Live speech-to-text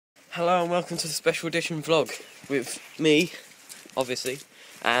Hello and welcome to the special edition vlog with me, obviously,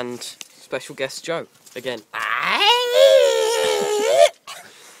 and special guest Joe, again.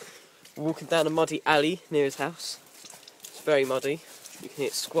 Walking down a muddy alley near his house. It's very muddy. You can hear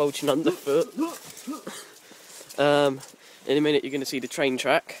it squelching underfoot. In a minute you're going to see the train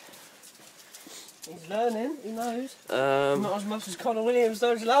track. He's learning, he knows. Not as much as Connor Williams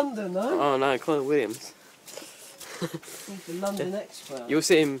knows London, though. Oh no, Connor Williams. He's the London expert. You'll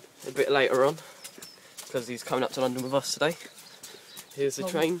see him a bit later on, because he's coming up to London with us today. Here's the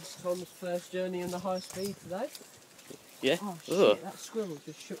train. Tom's first journey in the high speed today. Yeah? Oh shit, that squirrel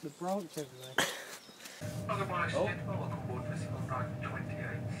just shook the branch everywhere. Oh.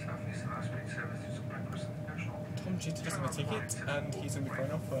 Tom Chittock has a ticket and he's in the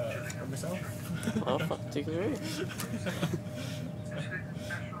corner for myself. Oh, fuck, tickets are in.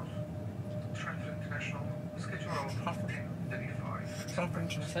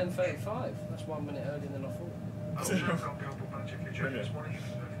 Preference. 10:35. That's 1 minute earlier than I thought. Brilliant.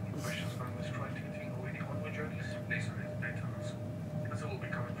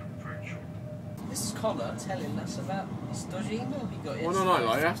 This is Connor telling us about this dodgy email he got yesterday. Well, no,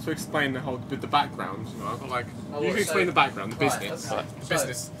 like, you have to explain the whole with the background. You know, I've got like Oh, you what, can explain the background, the business, Okay. the So,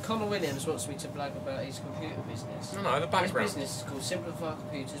 business. Connor Williams wants me to brag about his computer business. No, the background. His business is called Simplify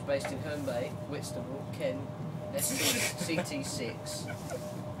Computers, based in Herne Bay, Whitstable, Kent, CT6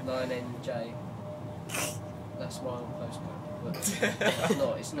 9NJ. That's my own postcode. But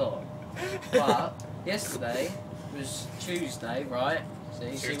it's not. But yesterday was Tuesday, right?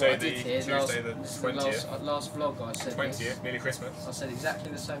 See what I did here? Tuesday the 20th. Last vlog I said 20th, nearly Christmas. I said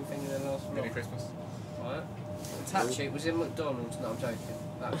exactly the same thing in the last vlog. Nearly Christmas. Right? The tap sheet was in McDonald's. No, I'm joking.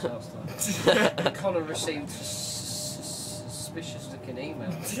 That was last time. And Connor received a suspicious looking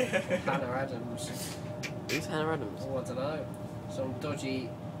email. Hannah Adams. Who's Hannah Adams? Oh, I don't know. Some dodgy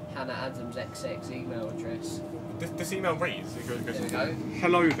Hannah Adams XX email address. This email reads, it goes, There we go.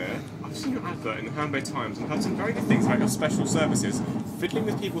 hello there, I've seen your advert in the Herne Bay Times and heard some very good things about your special services, fiddling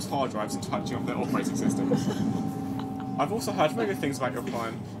with people's hard drives and touching up their operating systems. I've also heard very good things about your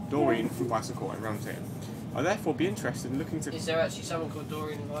client, Doreen from Bison Court in Ramsgate. I'd therefore be interested in looking to... Is there actually someone called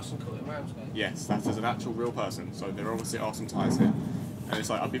Doreen in Bison Court in Ramsgate? Yes, that is an actual real person, so there obviously are some ties here. And it's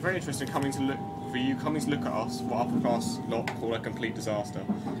like, I'd be very interested in coming to look at us, what upper class lot call a complete disaster.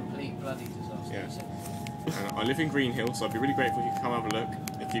 Complete bloody disaster. Yeah. And I live in Green Hill, so I'd be really grateful if you could come have a look.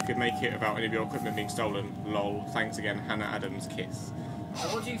 If you could make it about any of your equipment being stolen, lol. Thanks again, Hannah Adams, kiss. So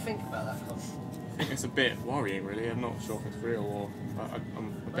what do you think about that, Connor? I think it's a bit worrying, really. I'm not sure if it's real or...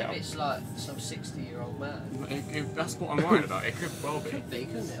 I'm a bit... Maybe it's like some 60-year-old man. That's what I'm worried about. It could well be. Could be,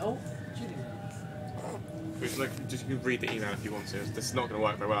 couldn't it? Oh, Judy. Which, like, just you can read the email if you want to. This is not going to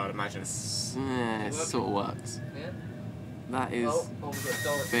work very well, I'd imagine. Yeah, it sort of works. Yeah? That is... Oh, we've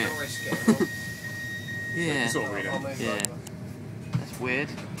got bit. Doris getting on. Yeah. Sort of read I'll it. move Yeah. over. That's weird.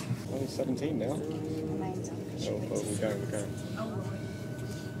 Only 17 now. Oh, well, we're going.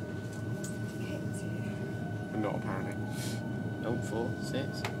 But not apparently. Oh, 4,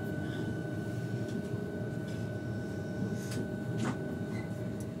 6.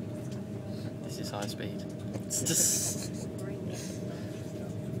 This is high speed. It's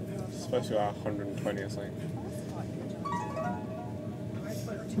supposed to be about 120 or something.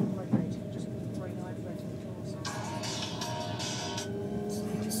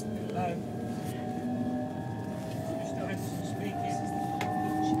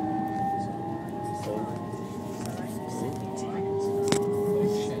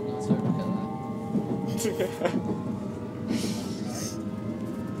 Shit, no, so look at that.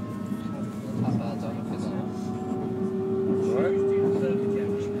 How bad do I look at that?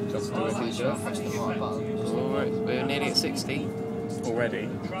 Just Oh, do I it. should have pressed the right button. Alright, we're nearly at 16. Already.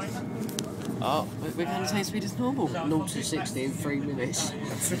 Oh, we're going the same speed as normal. 0 to 60 in 3 minutes.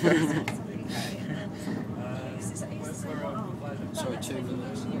 Sorry, 2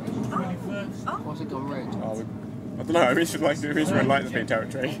 minutes. Why's it gone red? Oh, I don't know, it means we're in light speed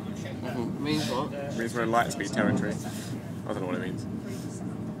territory. Means what? It means we're in light speed territory. I don't know what it means.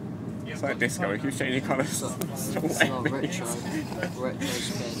 It's like disco, you keep changing colours. It's not retro. Retro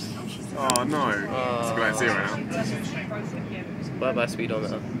spin. Oh no. It's going 0 now. Bye bye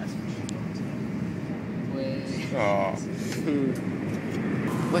speedometer. Oh.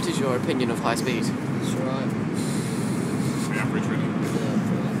 What is your opinion of high speed? That's right. The average really. Yeah,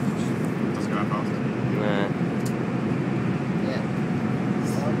 Doesn't go that fast. Nah. yeah.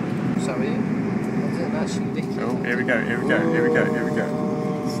 So are you? I didn't actually think. Oh, here we go.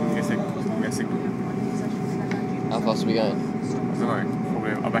 I'm guessing. How fast are we going? I don't know.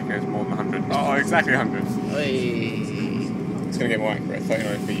 Probably, I reckon it's more than 100. Oh, exactly 100. Hey. It's going to get more accurate.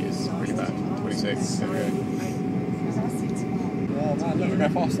 39 feet is really bad. 26. There we go. Oh man, look, we're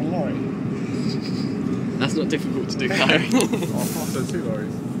going faster than a lorry. That's not difficult to do, Gary. Oh, faster than 2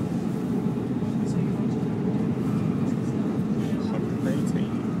 lorries.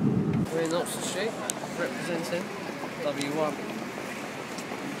 180. We're in Oxford Street, representing W1.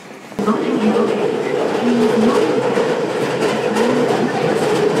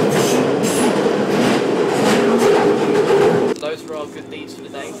 Those were our good deeds for the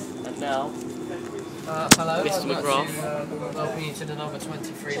day, and now Hello, Mr. I'd like McGrath. to welcome you to the number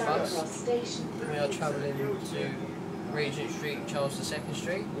 23 bus. We are travelling to Regent Street, Charles II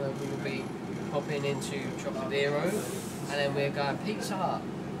Street, where we will be popping into Trocadero, and then we're going Pizza Hut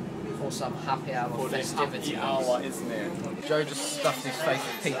for some happy hour festivities. Isn't it? Joe just stuffed his face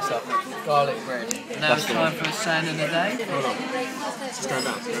with pizza, garlic bread. Now it's time for a sound of the day. Hold on. It's going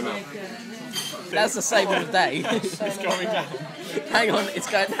down, it's going down. that's the same of the day. It's going down. Hang on, it's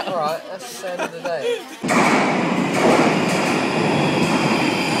going down. Alright, that's the sound of the day.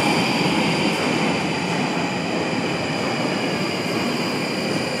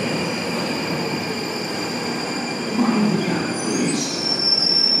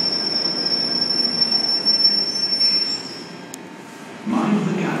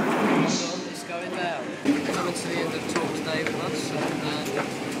 It's going down. Coming to the end of the talk today with us, and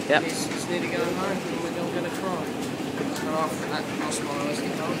Yep. it's nearly going home, and we're not going to cry. So after that, lost my SD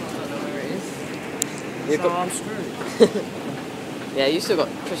card, I don't know where it is. You've So got- I'm screwed. Yeah, you still got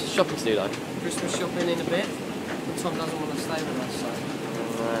Christmas shopping to do though. Christmas shopping in a bit, and Tom doesn't want to stay with us,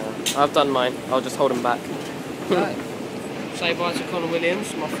 so. I've done mine. I'll just hold them back. Right. Say bye to Connor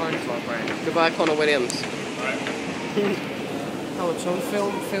Williams, my phone's vibrating. Goodbye, Connor Williams. Come on, Tom,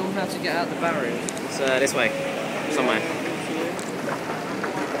 film how to get out the barrier. It's this way, somewhere.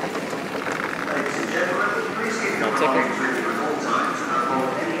 Now, tickle.